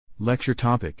Lecture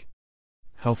topic: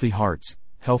 Healthy Hearts,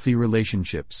 Healthy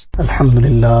Relationships.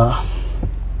 Alhamdulillah.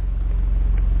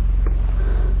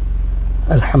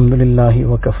 Alhamdulillah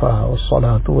wa kafa wa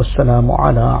salatu wa salamu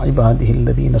ala ibadihi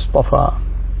alladhina istafa.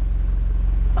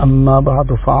 Amma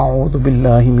ba'du fa'a'udhu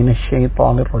billahi minash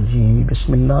shaitanir rajim.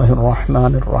 Bismillahir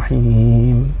rahmanir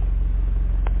rahim.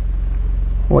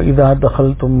 وَإِذَا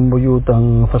دَخَلْتُمْ بُيُوتًا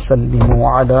فَسَلِّمُوا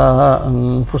عَلَىٰ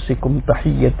أَنفُسِكُمْ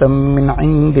تَحِيَّةً مِّنْ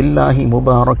عِندِ اللَّهِ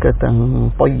مُبَارَكَةً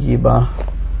طَيِّبَةً.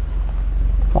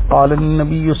 وقال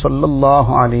النبي صلى الله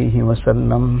عليه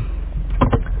وسلم: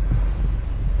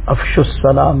 أفشوا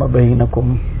السلام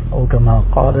بينكم، أو كما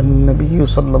قال النبي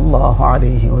صلى الله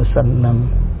عليه وسلم.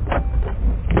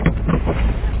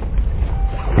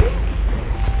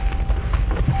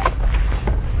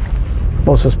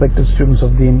 Most respected students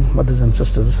of Deen, mothers and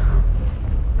sisters,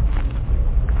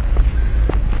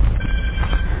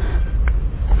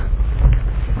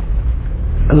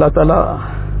 Allah Ta'ala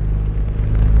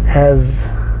has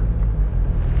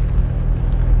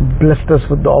blessed us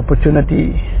with the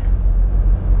opportunity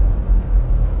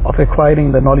of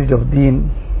acquiring the knowledge of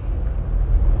Deen,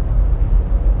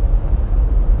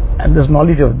 and this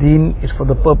knowledge of Deen is for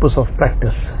the purpose of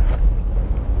practice,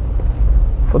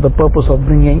 for the purpose of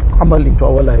bringing amal into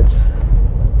our lives.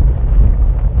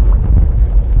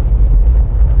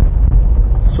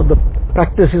 So the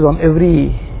practice is on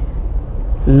every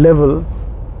level,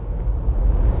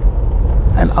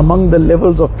 and among the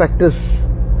levels of practice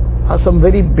are some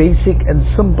very basic and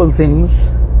simple things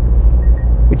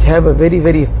which have a very,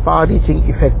 very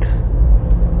far-reaching effect.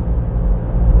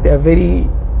 They are very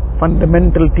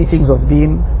fundamental teachings of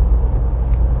Deen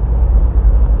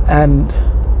and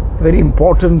very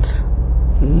important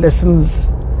lessons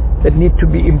that need to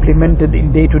be implemented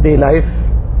in day-to-day life,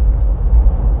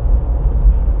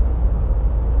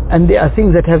 and they are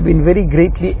things that have been very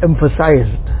greatly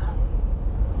emphasized.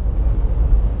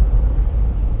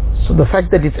 So the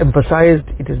fact that it's emphasized,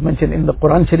 it is mentioned in the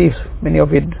Quran Sharif, many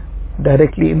of it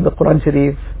directly in the Quran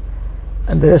Sharif,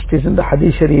 and the rest is in the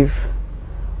Hadith Sharif.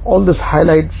 All this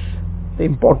highlights the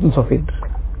importance of it.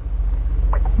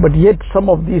 But yet some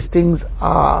of these things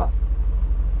are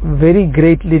very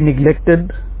greatly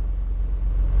neglected,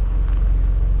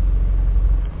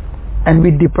 and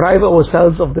we deprive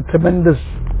ourselves of the tremendous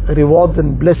rewards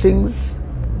and blessings,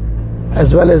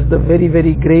 as well as the very,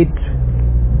 very great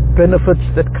benefits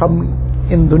that come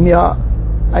in dunya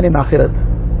and in akhirat.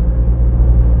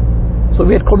 So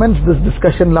we had commenced this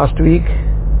discussion last week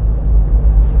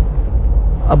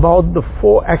about the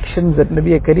 4 actions that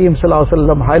Nabi Kareem Sallallahu Alaihi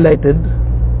Wasallam highlighted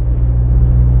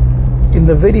in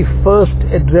the very first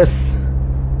address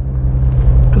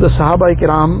to the Sahaba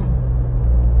Kiram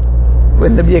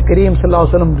when Nabi Kareem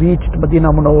Sallallahu Alaihi Wasallam reached Medina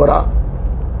Munawwara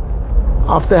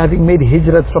after having made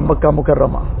hijrat from Makkah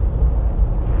Mukarramah.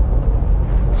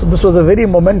 So this was a very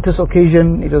momentous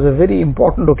occasion, it was a very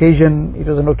important occasion, it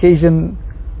was an occasion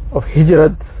of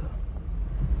hijrat,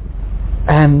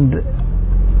 and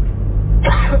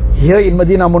here in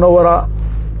Medina Munawwara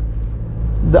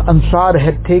the Ansar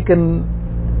had taken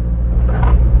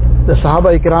the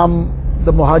Sahaba Ikram,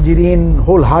 the Muhajirin,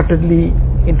 wholeheartedly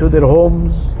into their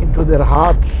homes, into their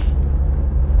hearts.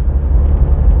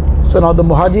 So now the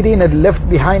Muhajirin had left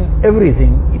behind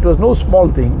everything. It was no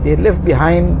small thing. They had left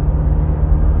behind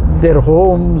their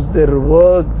homes, their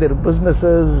work, their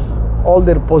businesses, all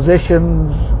their possessions.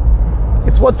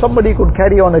 It's what somebody could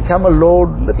carry on a camel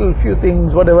load, little few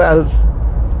things, whatever else.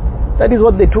 That is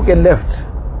what they took and left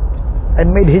and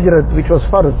made hijrat, which was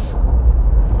farz.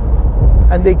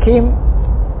 And they came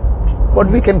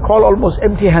what we can call almost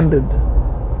empty-handed.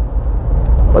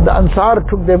 But the Ansar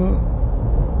took them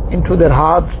into their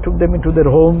hearts, took them into their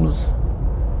homes.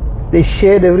 They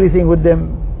shared everything with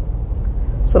them.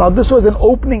 So now this was an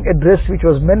opening address which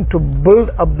was meant to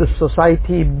build up this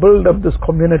society, build up this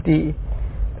community.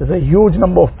 There's a huge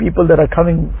number of people that are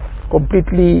coming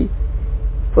completely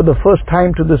for the first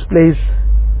time to this place.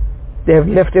 They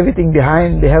have left everything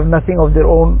behind. They have nothing of their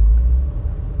own.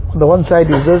 On the one side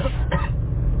is this,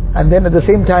 and then at the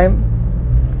same time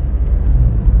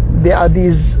there are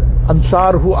these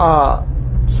Ansar who are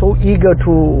so eager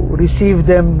to receive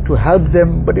them, to help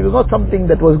them, but it was not something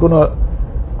that was going to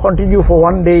continue for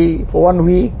one day, for 1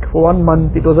 week, for 1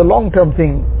 month. It was a long-term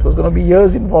thing. It was going to be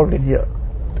years involved in here.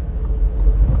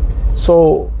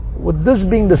 So with this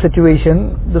being the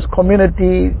situation, this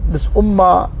community, this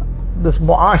ummah, this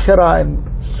mu'ashara and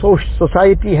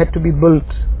society had to be built.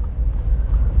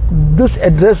 This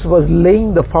address was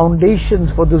laying the foundations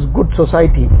for this good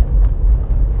society.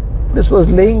 This was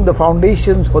laying the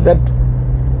foundations for that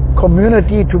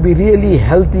community to be really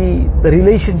healthy, the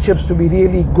relationships to be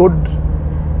really good,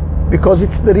 because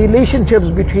it's the relationships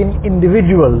between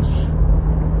individuals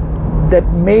that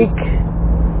make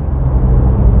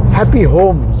happy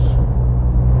homes,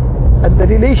 and the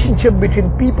relationship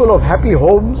between people of happy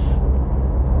homes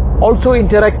also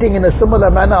interacting in a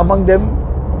similar manner among them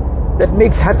that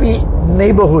makes happy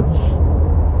neighborhoods,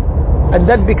 and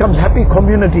that becomes happy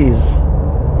communities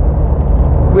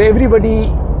where everybody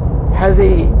has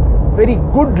a very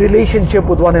good relationship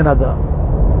with one another.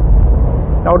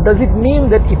 Now, does it mean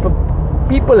that if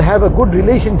people have a good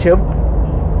relationship,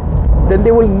 then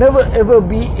there will never ever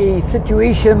be a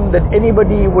situation that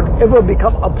anybody would ever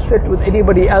become upset with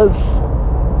anybody else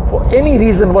for any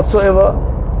reason whatsoever?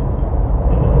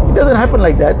 It doesn't happen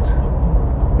like that.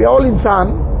 We are all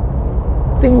insan.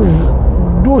 Things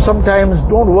do sometimes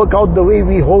don't work out the way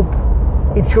we hope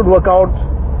it should work out.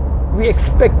 We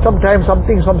expect sometimes some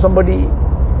things from somebody.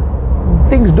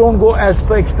 Things don't go as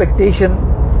per expectation.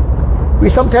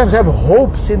 We sometimes have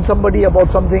hopes in somebody about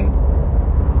something,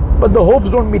 but the hopes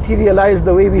don't materialize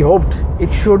the way we hoped it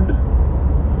should.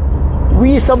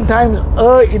 We sometimes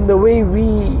err in the way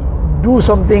we do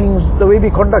some things, the way we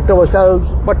conduct ourselves,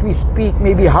 what we speak,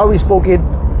 maybe how we spoke it,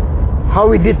 how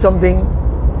we did something,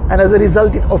 and as a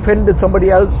result it offended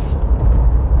somebody else.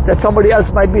 That somebody else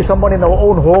might be someone in our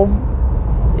own home,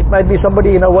 it might be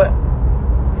somebody in our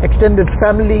extended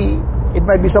family, it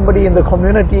might be somebody in the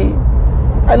community.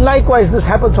 And likewise, this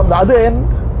happens from the other end.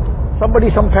 Somebody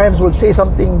sometimes will say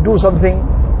something, do something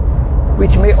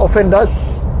which may offend us.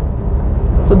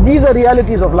 So these are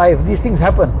realities of life. These things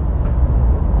happen.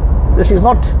 This is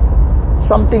not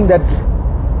something that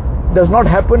does not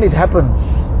happen, it happens.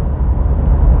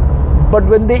 But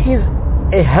when there is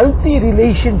a healthy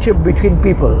relationship between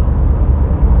people,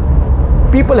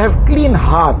 people have clean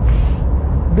hearts.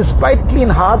 Despite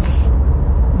clean hearts,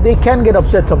 they can get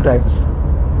upset sometimes.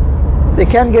 They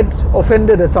can get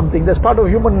offended at something. That's part of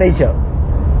human nature.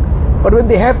 But when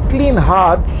they have clean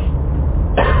hearts,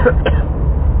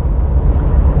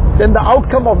 then the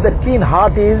outcome of that clean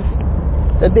heart is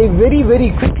that they very,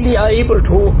 very quickly are able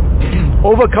to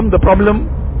overcome the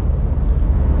problem,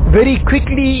 very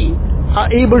quickly are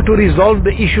able to resolve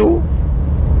the issue,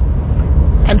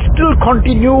 and still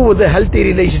continue with a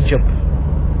healthy relationship.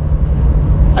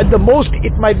 At the most,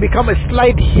 it might become a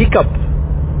slight hiccup,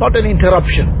 not an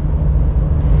interruption.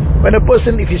 When a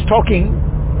person, if he's talking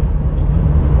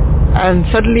and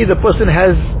suddenly the person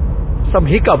has some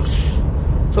hiccups,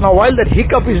 so now while that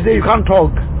hiccup is there, you can't talk.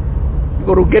 You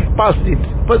got to get past it.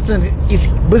 The person is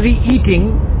busy eating.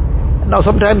 Now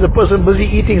sometimes the person busy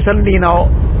eating suddenly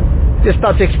now just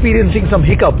starts experiencing some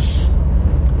hiccups.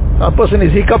 A person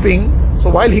is hiccuping, so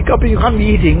while hiccuping you can't be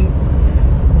eating,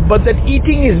 but that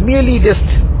eating is merely just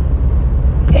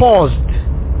paused.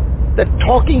 That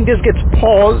talking just gets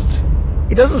paused.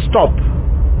 It doesn't stop.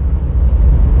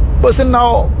 Person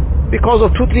now, because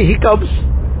of 2-3 hiccups,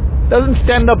 doesn't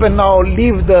stand up and now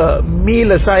leave the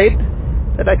meal aside,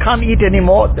 that I can't eat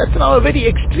anymore. That's now a very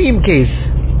extreme case.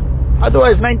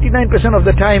 Otherwise, 99% of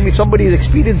the time, if somebody is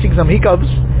experiencing some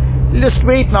hiccups, just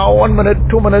wait now 1 minute,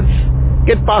 2 minutes,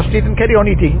 get past it and carry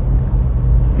on eating.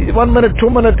 1 minute,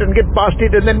 2 minutes and get past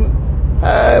it, and then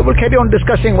we'll carry on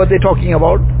discussing what they're talking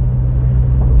about.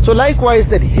 So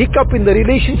likewise, that hiccup in the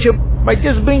relationship might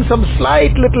just bring some slight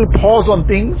little pause on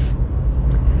things,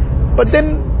 but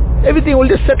then everything will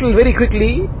just settle very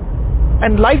quickly,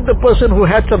 and like the person who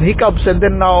had some hiccups and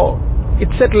then now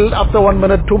it's settled after 1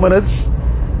 minute, 2 minutes,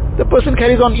 the person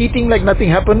carries on eating like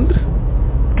nothing happened,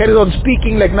 carries on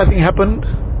speaking like nothing happened.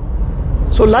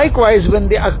 So likewise, when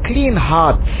there are clean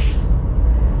hearts,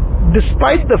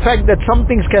 despite the fact that some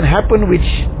things can happen which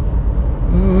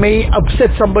may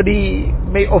upset somebody,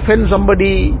 may offend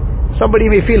somebody, somebody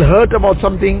may feel hurt about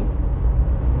something,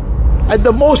 at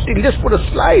the most it'll just put a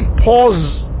slight pause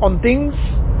on things,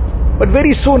 but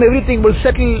very soon everything will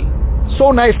settle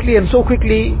so nicely and so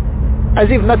quickly as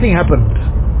if nothing happened.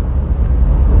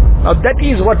 Now that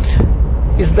is what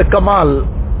is the Kamal,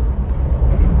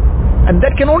 and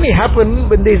that can only happen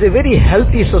when there is a very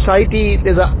healthy society,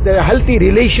 there are healthy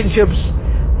relationships,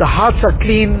 the hearts are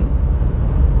clean.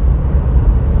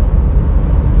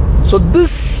 So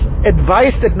this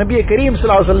advice that Nabi Kareem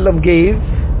Sallallahu Alaihi Wasallam gave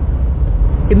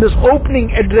in this opening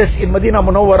address in Medina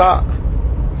Munawwara,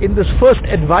 in this first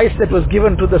advice that was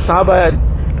given to the Sahaba,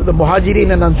 to the Muhajirin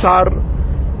and Ansar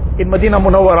in Medina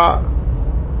Munawwara,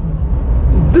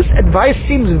 this advice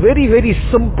seems very, very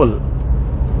simple,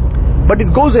 but it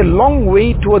goes a long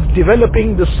way towards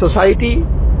developing this society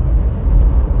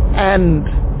and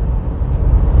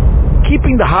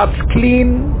keeping the hearts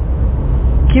clean,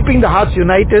 keeping the hearts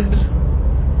united.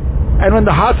 And when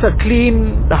the hearts are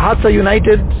clean, the hearts are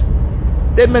united,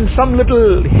 then when some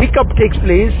little hiccup takes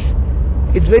place,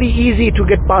 it's very easy to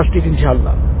get past it,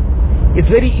 inshallah. It's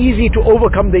very easy to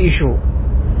overcome the issue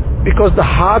because the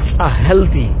hearts are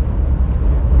healthy.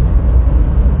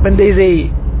 When there is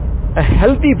a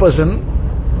healthy person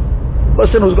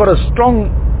who's got a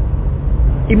strong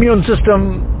immune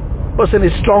system, person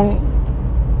is strong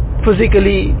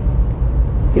physically,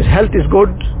 his health is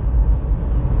good,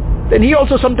 then he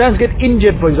also sometimes gets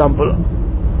injured, for example.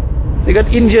 They get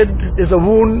injured, there's a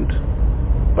wound,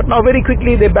 but now very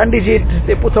quickly they bandage it,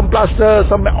 they put some plaster,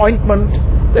 some ointment,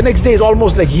 the next day is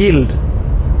almost like healed.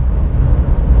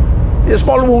 There's a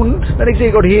small wound, the next day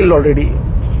it got healed already.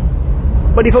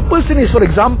 But if a person is, for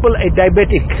example, a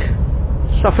diabetic,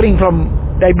 suffering from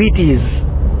diabetes,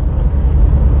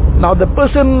 now the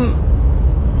person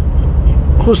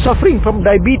who's suffering from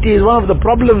diabetes, one of the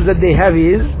problems that they have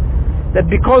is that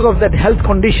because of that health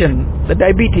condition, the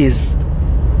diabetes,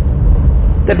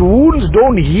 that wounds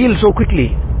don't heal so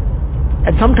quickly,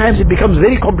 and sometimes it becomes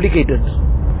very complicated.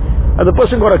 Now the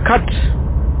person got a cut.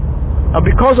 Now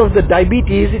because of the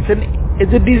diabetes, it's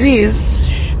a disease,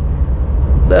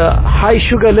 the high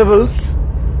sugar levels.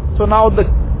 So now the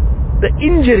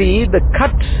injury, the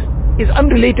cut is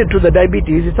unrelated to the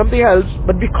diabetes, it's something else,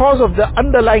 but because of the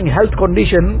underlying health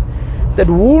condition, that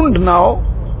wound now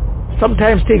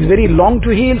sometimes takes very long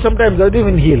to heal, sometimes doesn't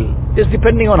even heal, just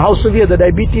depending on how severe the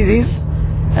diabetes is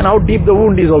and how deep the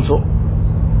wound is also.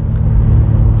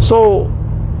 So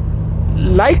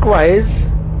likewise,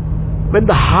 when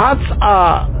the hearts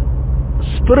are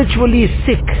spiritually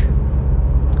sick,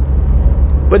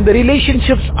 when the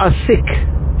relationships are sick,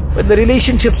 when the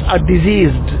relationships are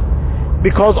diseased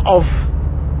because of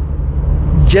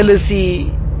jealousy,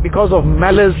 because of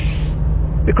malice,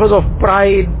 because of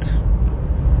pride,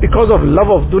 because of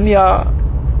love of dunya,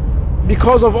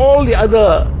 because of all the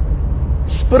other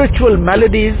spiritual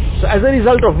maladies, as a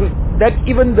result of that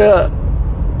even the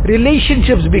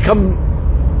relationships become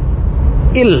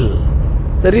ill.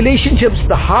 The relationships,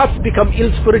 the hearts become ill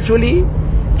spiritually,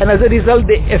 and as a result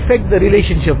they affect the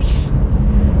relationships.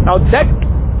 Now that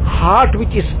heart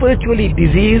which is spiritually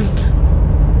diseased,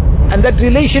 and that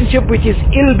relationship which is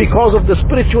ill because of the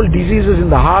spiritual diseases in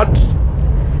the heart,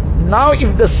 now if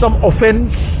there's some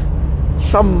offense,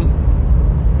 something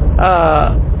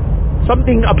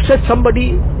upsets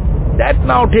somebody, that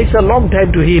now takes a long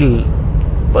time to heal.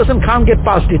 Person can't get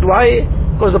past it. Why?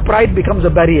 Because the pride becomes a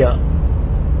barrier,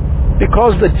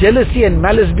 because the jealousy and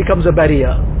malice becomes a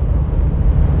barrier,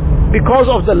 because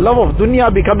of the love of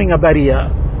dunya becoming a barrier,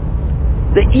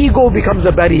 the ego becomes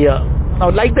a barrier. Now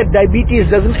like that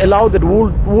diabetes doesn't allow that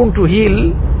wound to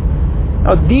heal,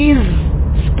 now these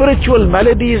spiritual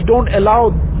maladies don't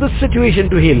allow this situation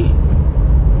to heal.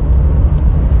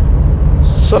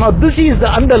 So now this is the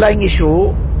underlying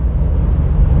issue,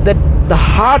 that the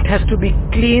heart has to be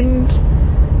cleaned,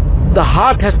 the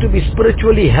heart has to be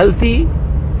spiritually healthy,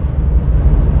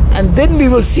 and then we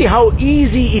will see how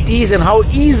easy it is and how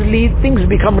easily things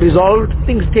become resolved.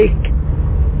 Things take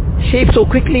shape so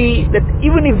quickly that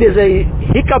even if there's a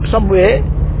hiccup somewhere,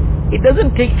 it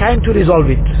doesn't take time to resolve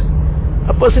it.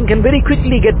 A person can very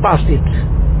quickly get past it.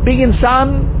 Big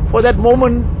insan, for that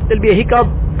moment there'll be a hiccup,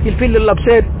 he'll feel a little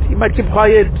upset, he might keep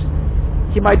quiet,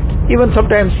 he might even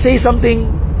sometimes say something,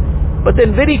 but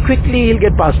then very quickly he'll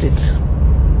get past it.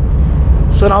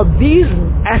 So now these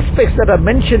aspects that are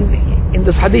mentioned in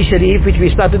this hadith sharif, which we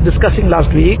started discussing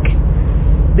last week,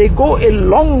 they go a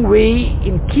long way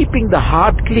in keeping the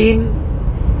heart clean,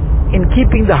 in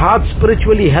keeping the heart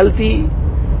spiritually healthy,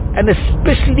 and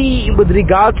especially with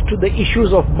regards to the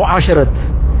issues of mu'asharat,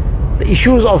 the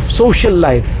issues of social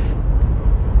life.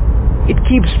 It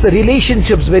keeps the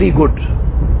relationships very good.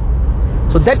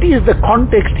 So that is the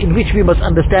context in which we must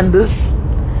understand this.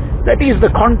 That is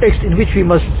the context in which we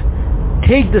must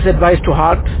take this advice to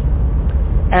heart,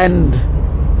 and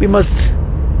we must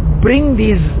bring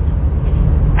these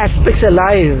aspects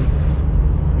alive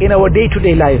in our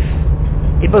day-to-day life.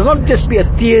 It must not just be a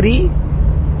theory,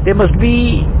 there must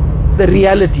be the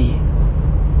reality.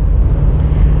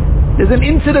 There's an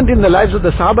incident in the lives of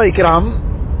the Sahaba Ikram.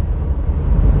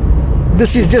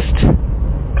 This is just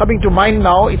coming to mind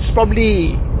now. It's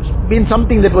probably been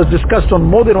something that was discussed on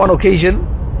more than one occasion,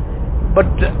 but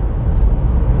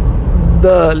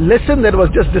the lesson that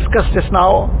was just discussed just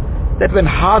now, that when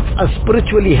hearts are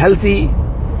spiritually healthy,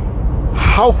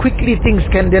 how quickly things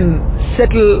can then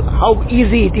settle, how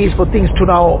easy it is for things to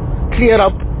now clear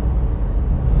up.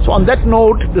 So on that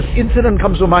note, this incident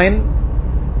comes to mind,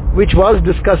 which was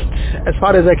discussed as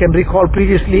far as I can recall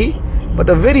previously, but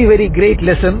a very, very great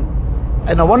lesson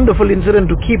and a wonderful incident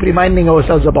to keep reminding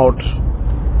ourselves about.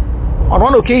 On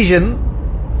one occasion,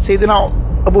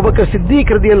 Sayyidina Abu Bakr Siddiq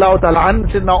radiallahu ta'ala an,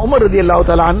 Sayyidina Umar radiallahu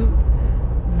ta'ala an,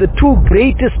 the two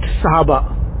greatest Sahaba.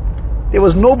 There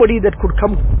was nobody that could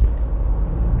come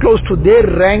close to their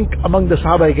rank among the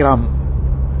Sahaba Ikram.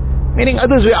 Meaning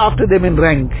others were after them in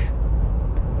rank.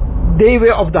 They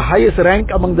were of the highest rank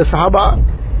among the Sahaba.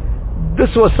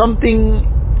 This was something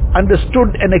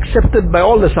understood and accepted by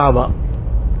all the Sahaba.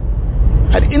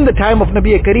 And in the time of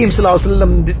Nabi Kareem Sallallahu Alaihi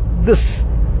Wasallam, this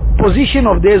position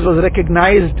of theirs was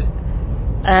recognized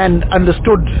and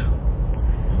understood.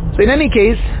 So in any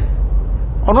case,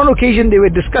 on one occasion they were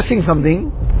discussing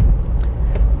something,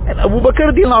 and Abu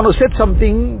Bakr radiallahu anhu said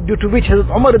something due to which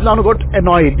Hazrat Umar radiallahu anhu got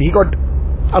annoyed. He got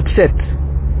upset.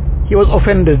 He was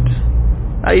offended.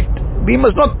 Right? We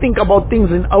must not think about things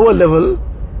in our level.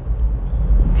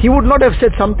 He would not have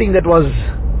said something that was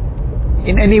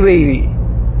in any way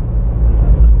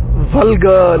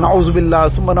vulgar,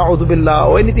 na'uzubillah, summa na'uzubillah,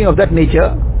 or anything of that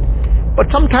nature.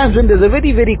 But sometimes when there's a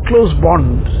very, very close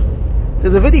bond,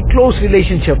 there's a very close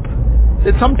relationship,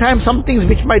 that sometimes some things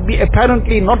which might be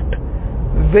apparently not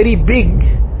very big,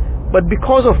 but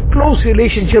because of close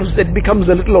relationships that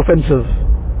becomes a little offensive.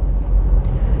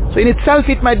 So in itself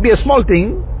it might be a small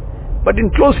thing, but in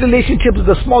close relationships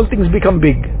the small things become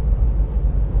big.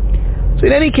 So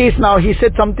in any case now he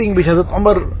said something which Hazrat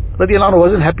Umar radiallahu anhu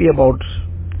wasn't happy about.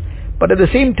 But at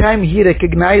the same time he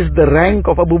recognized the rank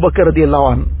of Abu Bakr radiallahu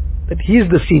anhu, that he is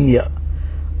the senior,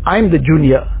 I'm the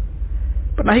junior.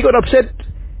 But now he got upset,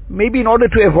 maybe in order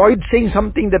to avoid saying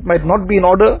something that might not be in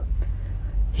order,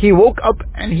 he woke up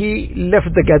and he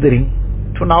left the gathering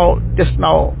to just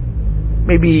now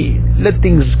maybe let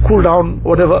things cool down,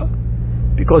 whatever,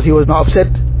 because he was now upset.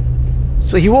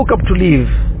 So he woke up to leave.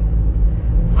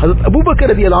 Hazrat Abu Bakr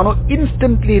radiallahu anhu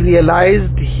instantly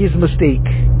realized his mistake,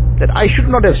 that I should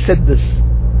not have said this.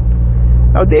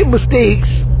 Now their mistakes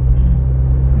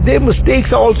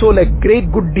are also like great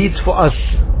good deeds for us.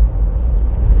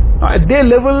 Now at their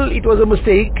level it was a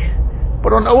mistake,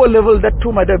 but on our level that too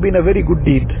might have been a very good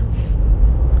deed.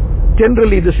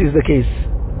 Generally this is the case.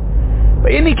 But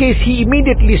in any case, he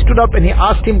immediately stood up and he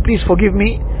asked him, please forgive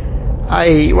me,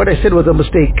 what I said was a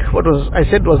mistake, what I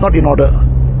said was not in order.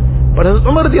 But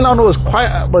Umar radiallahu anhu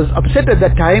was upset at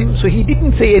that time, so he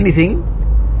didn't say anything,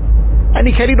 and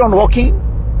he carried on walking,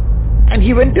 and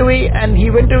he went away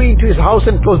into his house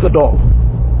and closed the door.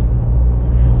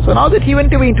 So now that he went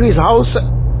away into his house,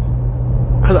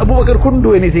 Abu Bakr couldn't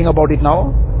do anything about it now.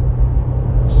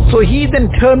 So he then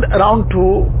turned around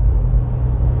to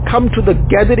come to the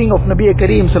gathering of Nabi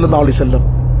Kareem Sallallahu Alaihi Wasallam.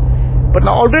 But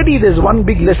now already there's one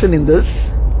big lesson in this.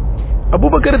 Abu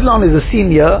Bakr radiallahu anhu is a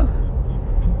senior,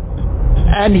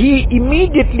 and he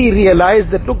immediately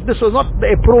realized that, look, this was not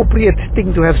the appropriate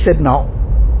thing to have said now.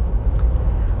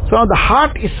 So now the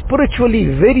heart is spiritually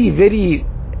very, very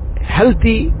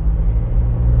healthy.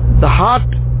 The heart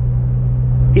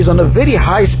is on a very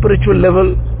high spiritual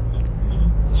level.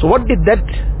 So what it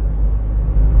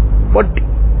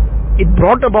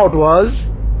brought about was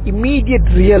immediate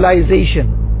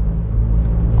realization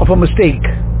of a mistake.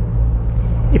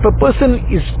 If a person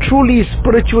is truly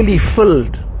spiritually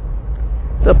filled,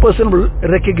 the person will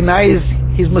recognize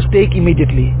his mistake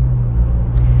immediately.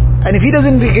 And if he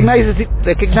doesn't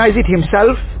recognize it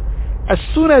himself, as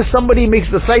soon as somebody makes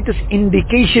the slightest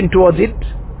indication towards it,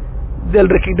 they'll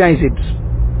recognize it.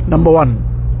 Number one.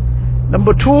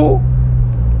 Number two,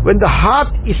 when the heart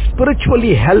is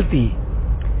spiritually healthy,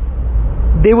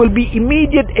 there will be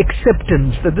immediate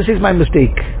acceptance that this is my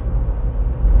mistake.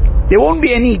 There won't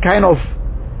be any kind of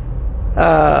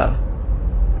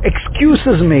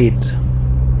excuses made.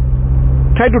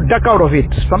 Try to duck out of it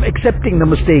from accepting the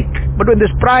mistake. But when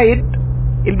there's pride,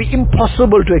 it'll be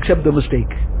impossible to accept the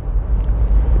mistake.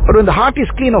 But when the heart is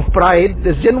clean of pride,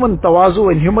 there's genuine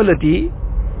tawazu and humility,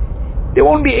 there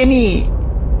won't be any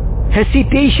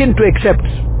hesitation to accept.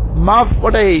 Maaf,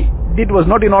 what I did was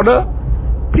not in order,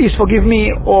 please forgive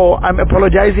me, or I'm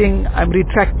apologizing, I'm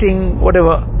retracting,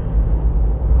 whatever.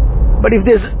 But if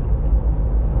there's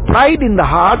pride in the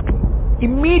heart,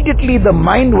 immediately the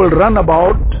mind will run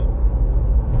about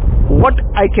what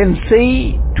I can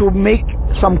say to make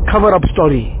some cover-up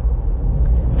story.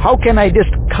 How can I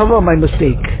just cover my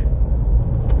mistake?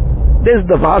 There's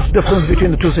the vast difference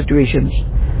between the two situations.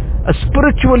 A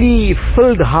spiritually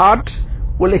filled heart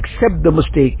will accept the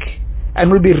mistake and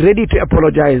will be ready to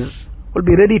apologize, will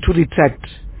be ready to retract.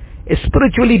 A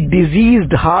spiritually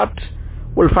diseased heart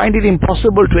will find it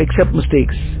impossible to accept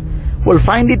mistakes, will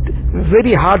find it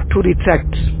very hard to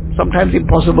retract, sometimes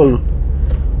impossible,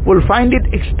 will find it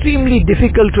extremely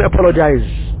difficult to apologize,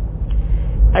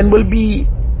 and will be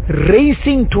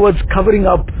racing towards covering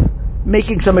up,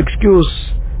 making some excuse,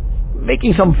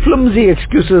 making some flimsy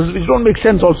excuses which don't make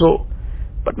sense also.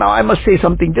 But now I must say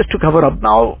something just to cover up.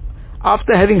 Now,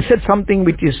 after having said something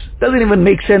which doesn't even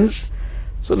make sense,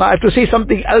 so now I have to say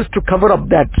something else to cover up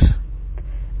that.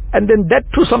 And then that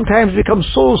too sometimes becomes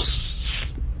so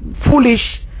foolish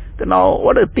that now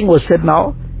what a thing was said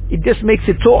now, it just makes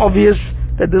it so obvious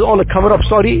that there's all a cover up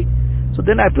story. So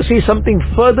then I have to say something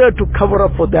further to cover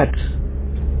up for that.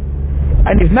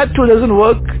 And if that too doesn't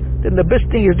work, then the best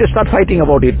thing is just start fighting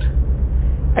about it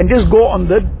and just go on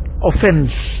the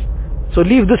offense. So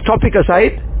leave this topic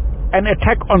aside and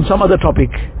attack on some other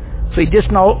topic. So it just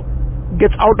now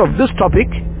gets out of this topic.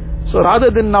 So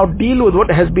rather than now deal with what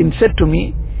has been said to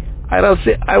me,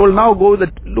 I will now go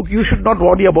that, look, you should not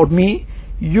worry about me.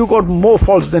 You got more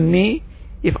faults than me.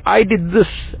 If I did this,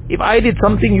 if I did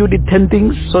something, you did 10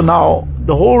 things. So now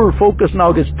the whole focus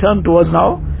now gets turned towards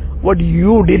now what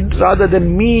you did rather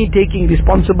than me taking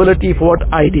responsibility for what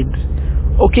I did.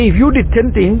 Okay, if you did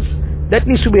 10 things, that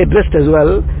needs to be addressed as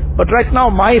well. But right now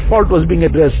my fault was being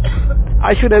addressed.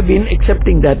 I should have been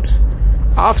accepting that.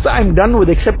 After I'm done with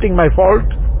accepting my fault,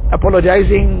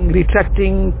 apologizing,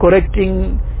 retracting,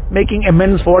 correcting, making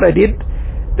amends for what I did,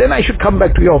 then I should come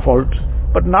back to your fault.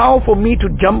 But now for me to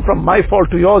jump from my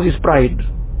fault to yours is pride.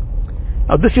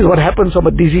 Now this is what happens from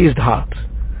a diseased heart.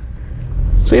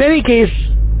 So in any case,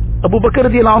 Abu Bakr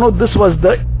radiallahu anhu, this was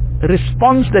the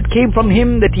response that came from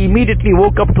him, that he immediately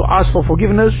woke up to ask for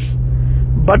forgiveness.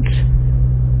 But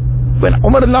when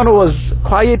Umar radiallahu anhu was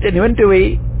quiet and he went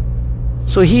away,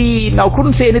 so he now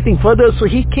couldn't say anything further, so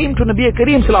he came to Nabi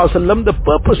Kareem sallallahu alaihi wasallam. The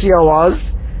purpose here was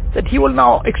that he will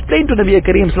now explain to Nabi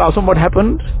Kareem sallallahu alaihi wasallam what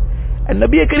happened, and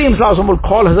Nabi Kareem sallallahu alaihi wasallam will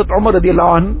call Hazrat Umar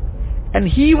radiallahu anhu, and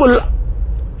he will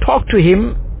talk to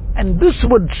him, and this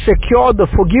would secure the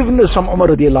forgiveness from Umar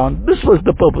radiallahu anhu. This was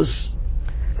the purpose,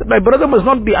 that my brother must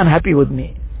not be unhappy with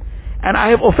me, and I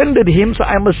have offended him, so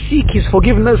I must seek his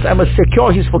forgiveness, I must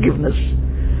secure his forgiveness.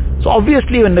 So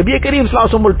obviously when Nabi Kareem sallallahu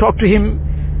alaihi wasallam will talk to him,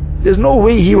 there's no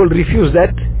way he will refuse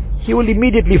that. He will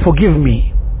immediately forgive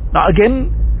me. Now again,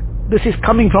 this is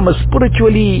coming from a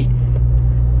spiritually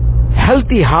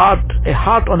healthy heart, a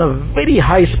heart on a very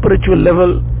high spiritual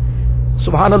level.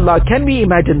 Subhanallah, can we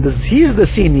imagine this? He is the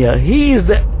senior, he is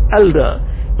the elder,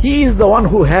 he is the one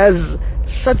who has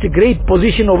such a great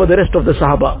position over the rest of the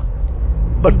Sahaba.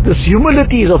 But this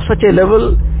humility is of such a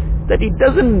level that it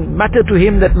doesn't matter to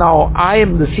him that now I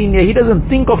am the senior. He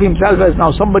doesn't think of himself as now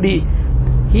somebody.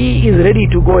 He is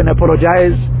ready to go and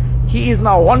apologize. He is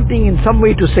now wanting in some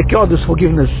way to secure this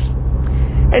forgiveness.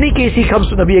 Any case, he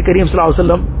comes to Nabi Kareem sallallahu alaihi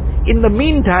wasallam. In the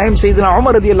meantime, Sayyidina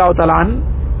Umar radiallahu ta'ala an,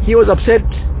 he was upset.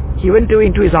 He went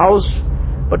away into his house,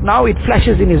 but now it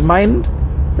flashes in his mind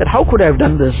that how could I have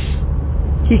done this?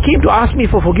 He came to ask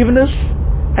me for forgiveness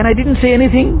and I didn't say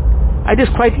anything. I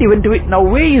just quietly went away. Now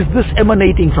where is this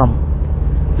emanating from?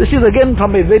 This is again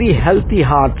from a very healthy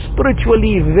heart,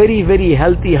 spiritually very, very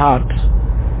healthy heart.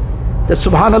 That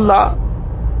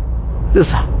subhanallah, this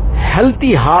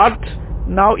healthy heart,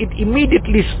 now it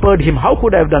immediately spurred him. How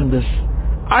could I have done this?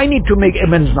 I need to make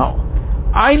amends now.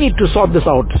 I need to sort this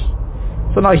out.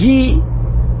 So now he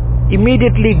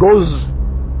immediately goes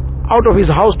out of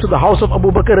his house to the house of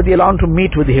Abu Bakr radiallahu anhu to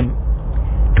meet with him.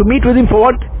 To meet with him for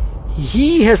what?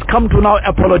 He has come to now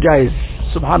apologize.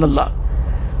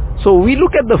 Subhanallah. So we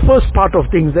look at the first part of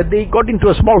things, that they got into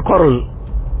a small quarrel.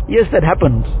 Yes, that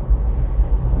happened.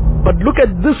 But look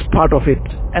at this part of it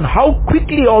and how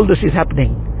quickly all this is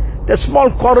happening. That small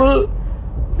quarrel,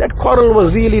 that quarrel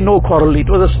was really no quarrel. It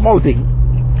was a small thing.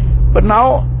 But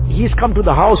now he's come to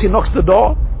the house, he knocks the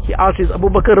door, he asks, is Abu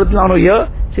Bakr radiallahu anhu here?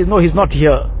 He says, no, he's not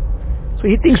here. So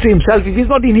he thinks to himself, if he's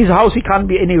not in his house, he can't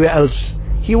be anywhere else.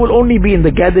 He will only be in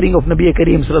the gathering of Nabi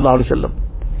Kareem sallallahu alaihi wasallam.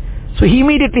 So he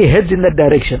immediately heads in that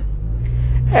direction.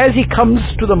 As he comes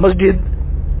to the masjid,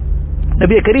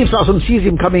 Nabi Kareem sallallahu alaihi wasallam sees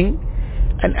him coming,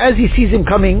 and as he sees him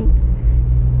coming,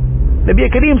 Nabi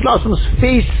Kareem sallallahu alaihi wasallam's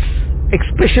face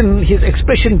expression, his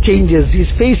expression changes, his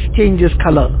face changes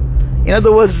color. In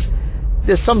other words,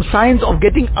 there's some signs of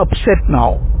getting upset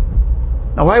now.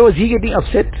 Now why was he getting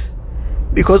upset?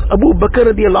 Because Abu Bakr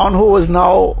radiallahu anhu was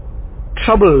now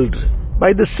troubled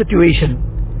by this situation.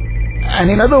 And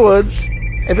in other words,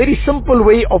 a very simple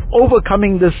way of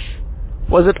overcoming this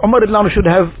was that Umar radiallahu anhu should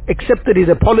have accepted his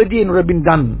apology and would have been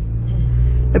done.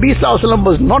 Nabi sallallahu alaihi wasallam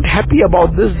was not happy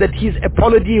about this, that his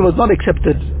apology was not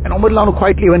accepted, and Umar radiallahu anhu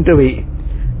quietly went away.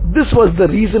 This was the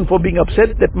reason for being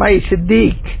upset, that my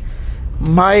Siddiq,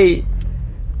 my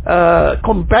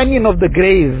companion of the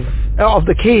cave,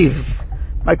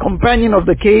 my companion of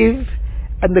the cave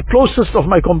and the closest of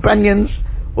my companions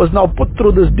was now put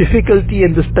through this difficulty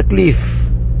and this taklif.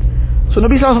 So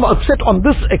Nabi sallallahu alaihi wasallam upset on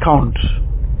this account.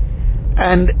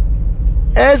 And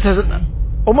as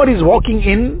Umar is walking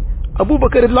in, Abu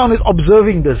Bakr is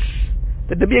observing this,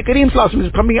 that Nabi Kareem Sallallahu Alaihi Wasallam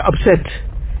is becoming upset,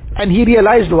 and he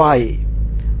realized why.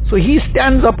 So he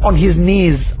stands up on his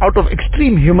knees out of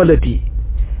extreme humility,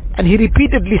 and he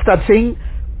repeatedly starts saying,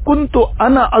 Kuntu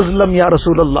ana azlam ya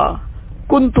Rasulullah,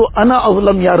 Kuntu ana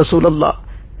azlam ya Rasulullah.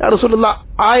 Ya Rasulullah,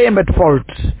 I am at fault.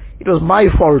 It was my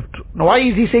fault. Now why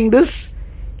is he saying this?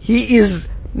 He is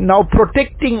now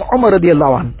protecting Umar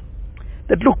radiallahu anh.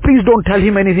 That look, please don't tell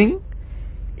him anything.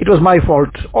 It was my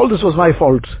fault. All this was my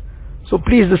fault. So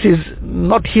please, this is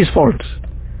not his fault.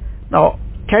 Now,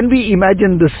 can we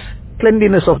imagine this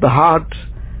cleanliness of the heart,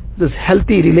 this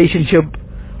healthy relationship?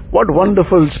 What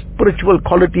wonderful spiritual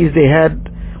qualities they had.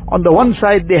 On the one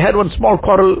side, they had one small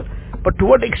quarrel, but to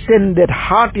what extent that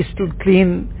heart is still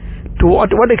clean, to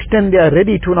what extent they are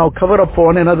ready to now cover up for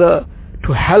one another,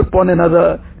 to help one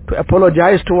another, to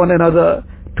apologize to one another,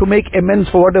 to make amends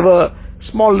for whatever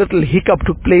small little hiccup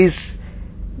took place.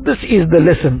 This is the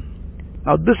lesson.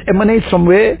 Now this emanates from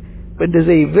where? When there's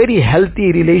a very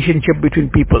healthy relationship between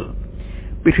people,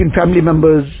 between family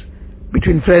members,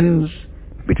 between friends,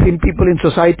 between people in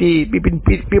society, between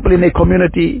people in a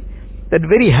community. That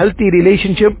very healthy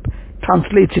relationship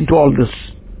translates into all this.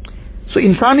 So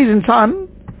insan is insan.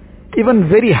 Even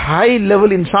very high level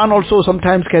insan also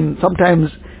sometimes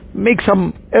make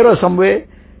some error somewhere.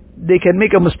 They can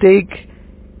make a mistake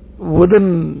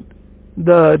within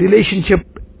the relationship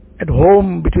at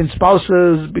home, between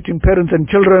spouses, between parents and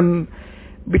children,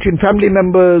 between family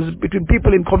members, between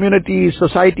people in communities,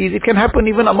 societies. It can happen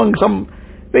even among some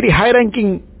very high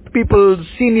ranking people,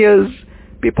 seniors,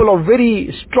 people of very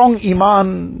strong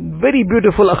iman, very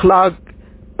beautiful akhlaq.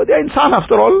 But they are insan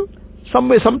after all.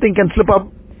 Somewhere something can slip up.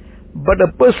 But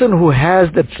a person who has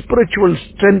that spiritual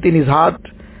strength in his heart,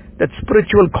 that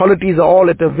spiritual qualities are all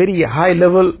at a very high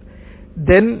level,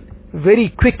 then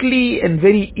very quickly and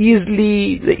very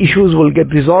easily the issues will get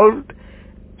resolved.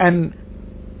 And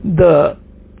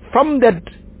from that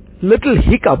little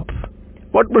hiccup,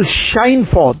 what will shine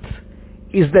forth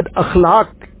is that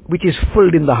akhlaq which is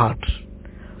filled in the heart.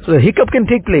 So the hiccup can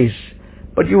take place,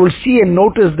 but you will see and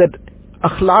notice that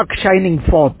akhlaq shining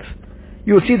forth.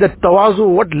 You will see that tawazu,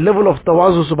 what level of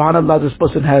tawazu, subhanallah, this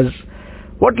person has,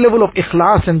 what level of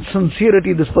ikhlas and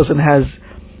sincerity this person has,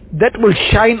 that will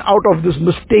shine out of this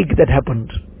mistake that happened.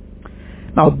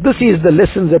 Now this is the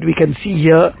lessons that we can see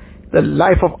here. The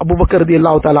life of Abu Bakr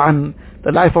radiallahu ta'ala an,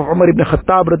 the life of Umar ibn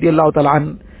Khattab radiallahu ta'ala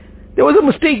an. There was a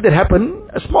mistake that happened,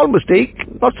 a small mistake,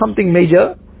 not something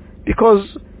major, because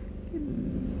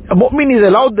a mu'min is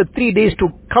allowed the 3 days to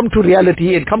come to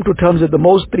reality and come to terms at the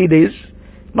most 3 days.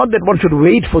 Not that one should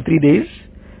wait for 3 days,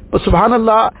 but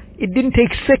subhanallah, it didn't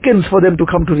take seconds for them to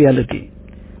come to reality.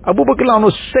 Abu Bakr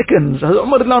seconds,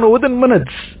 Umar within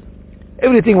minutes.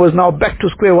 Everything was now back to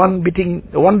square one, beating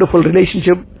a wonderful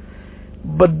relationship.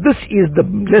 But this is the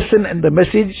lesson and the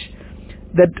message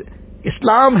that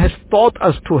Islam has taught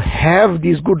us to have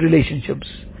these good relationships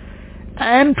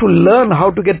and to learn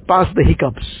how to get past the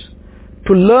hiccups,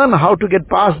 to learn how to get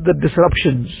past the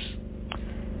disruptions.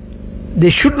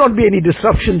 There should not be any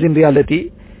disruptions in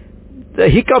reality. The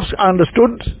hiccups are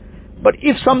understood, but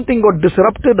if something got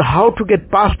disrupted, how to get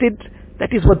past it,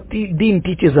 that is what the Deen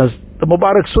teaches us. The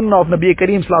Mubarak Sunnah of Nabi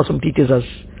Kareem Sallallahu Alaihi Wasallam teaches us.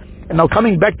 And now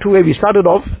coming back to where we started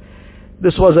off,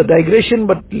 this was a digression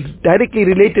but directly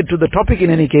related to the topic in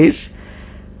any case,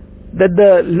 that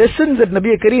the lessons that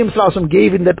Nabi Kareem Sallallahu Alaihi Wasallam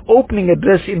gave in that opening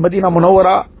address in Madinah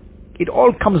Munawwara, it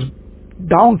all comes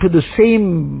down to the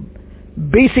same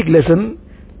basic lesson,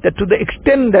 that to the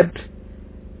extent that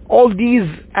all these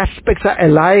aspects are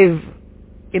alive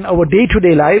in our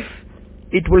day-to-day life,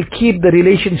 it will keep the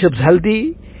relationships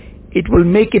healthy, it will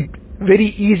make it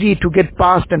very easy to get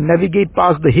past and navigate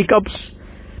past the hiccups,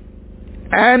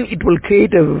 and it will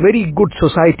create a very good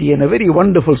society and a very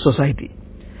wonderful society.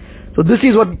 So this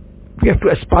is what we have to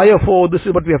aspire for, this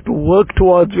is what we have to work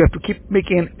towards, we have to keep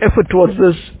making an effort towards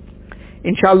this.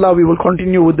 Inshallah, we will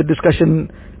continue with the discussion.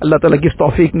 Allah Ta'ala gives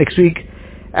tawfiq next week.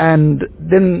 And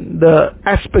then the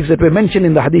aspects that were mentioned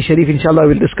in the Hadith Sharif, inshallah,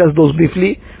 we'll discuss those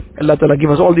briefly. Allah Ta'ala give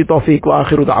us all the tawfiq. Wa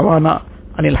akhiru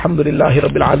da'wana anil hamdulillahi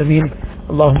rabbil alameen.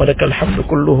 Allahumma lakal hamdu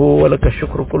kulluhu wa lakal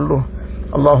shukru kulluhu.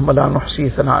 Allahumma la nuhsi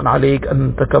sana'an alayk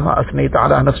anta kama athnayta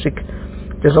ala nafsik.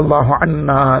 Jazallahu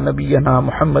anna nabiyyana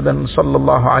Muhammadan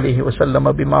sallallahu alayhi wa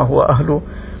sallam bima huwa ahlu.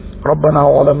 ربنا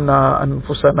ظلمنا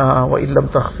أنفسنا وإن لم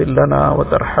تغفر لنا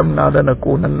وترحمنا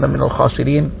لنكونن من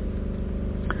الخاسرين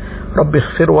رب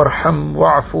اغفر وارحم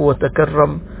واعف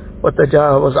وتكرم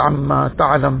وتجاوز عما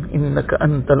تعلم إنك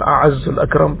أنت الأعز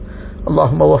الأكرم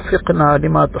اللهم وفقنا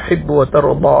لما تحب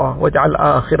وترضى واجعل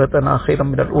آخرتنا خيرا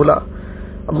من الأولى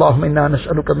اللهم إنا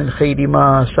نسألك من خير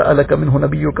ما سألك منه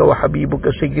نبيك وحبيبك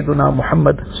سيدنا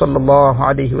محمد صلى الله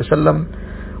عليه وسلم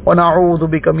ونعوذ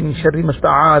بك من شر ما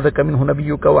استعاذك منه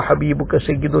نبيك وحبيبك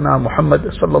سيدنا محمد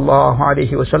صلى الله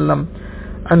عليه وسلم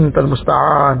أنت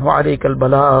المستعان وعليك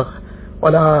البلاغ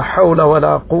ولا حول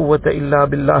ولا قوة إلا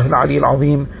بالله العلي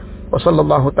العظيم وصلى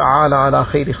الله تعالى على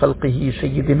خير خلقه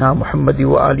سيدنا محمد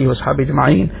وآله وصحبه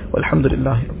أجمعين والحمد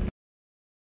لله رب